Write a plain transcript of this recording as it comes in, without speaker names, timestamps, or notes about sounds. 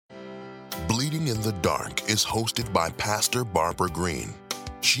Bleeding in the Dark is hosted by Pastor Barbara Green.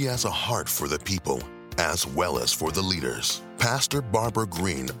 She has a heart for the people as well as for the leaders. Pastor Barbara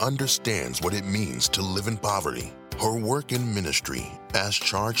Green understands what it means to live in poverty. Her work in ministry, as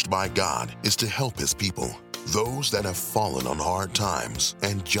charged by God, is to help His people, those that have fallen on hard times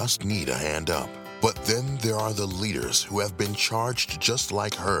and just need a hand up. But then there are the leaders who have been charged just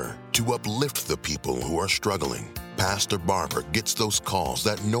like her to uplift the people who are struggling. Pastor Barbara gets those calls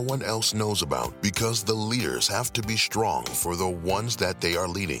that no one else knows about because the leaders have to be strong for the ones that they are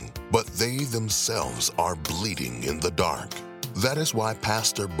leading, but they themselves are bleeding in the dark. That is why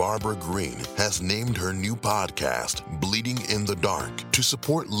Pastor Barbara Green has named her new podcast, Bleeding in the Dark, to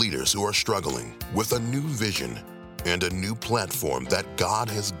support leaders who are struggling with a new vision and a new platform that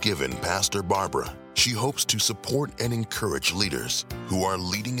God has given Pastor Barbara. She hopes to support and encourage leaders who are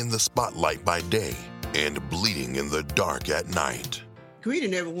leading in the spotlight by day and bleeding in the dark at night.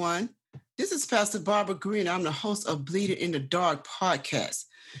 Greeting, everyone. This is Pastor Barbara Green. I'm the host of Bleeding in the Dark podcast.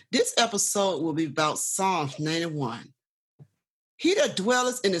 This episode will be about Psalms 91. He that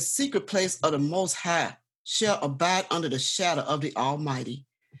dwelleth in the secret place of the Most High shall abide under the shadow of the Almighty.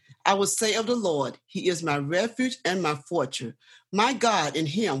 I will say of the Lord, He is my refuge and my fortress. My God, in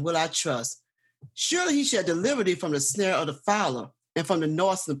Him will I trust. Surely He shall deliver thee from the snare of the fowler and from the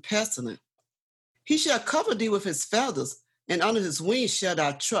noisome pestilence. He shall cover thee with His feathers, and under His wings shalt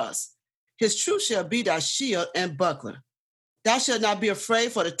thou trust. His truth shall be thy shield and buckler. Thou shalt not be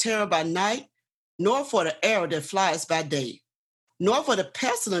afraid for the terror by night, nor for the arrow that flies by day, nor for the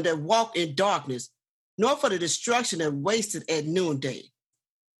pestilence that walk in darkness, nor for the destruction that wasteth at noonday.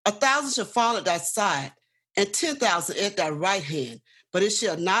 1,000 shall fall at thy side, and 10,000 at thy right hand, but it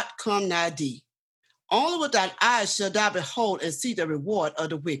shall not come nigh thee. Only with thine eyes shalt thou behold and see the reward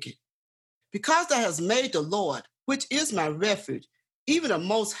of the wicked. Because thou hast made the Lord, which is my refuge, even the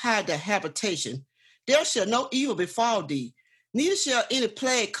Most High thy habitation, there shall no evil befall thee, neither shall any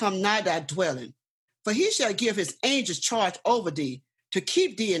plague come nigh thy dwelling. For He shall give His angels charge over thee, to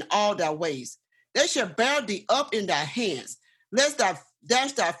keep thee in all thy ways. They shall bear thee up in thy hands, lest thou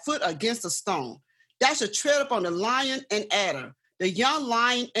dash thy foot against a stone. Thou shalt tread upon the lion and adder, the young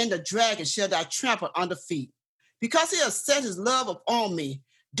lion and the dragon shall thou trample under feet. Because He has set His love upon me,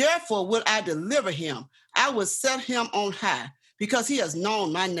 therefore will I deliver him. I will set him on high, because he has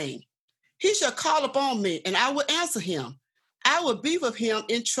known my name. He shall call upon me, and I will answer him. I will be with him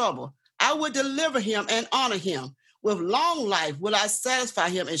in trouble. I will deliver him and honor him. With long life will I satisfy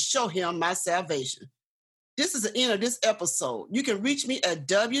him and show him my salvation. This is the end of this episode. You can reach me at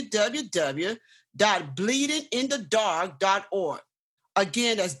www.bleedinginthedark.org.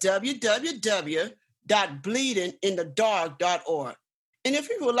 Again, that's www.bleedinginthedark.org. And if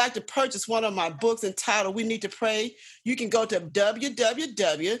you would like to purchase one of my books entitled We Need to Pray, you can go to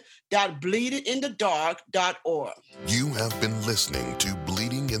www.bleedinginthedark.org. You have been listening to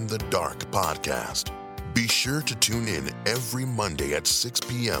Bleeding in the Dark podcast. Be sure to tune in every Monday at 6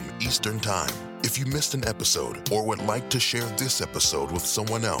 p.m. Eastern Time. If you missed an episode or would like to share this episode with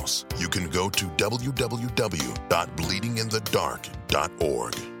someone else, you can go to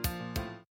www.bleedinginthedark.org.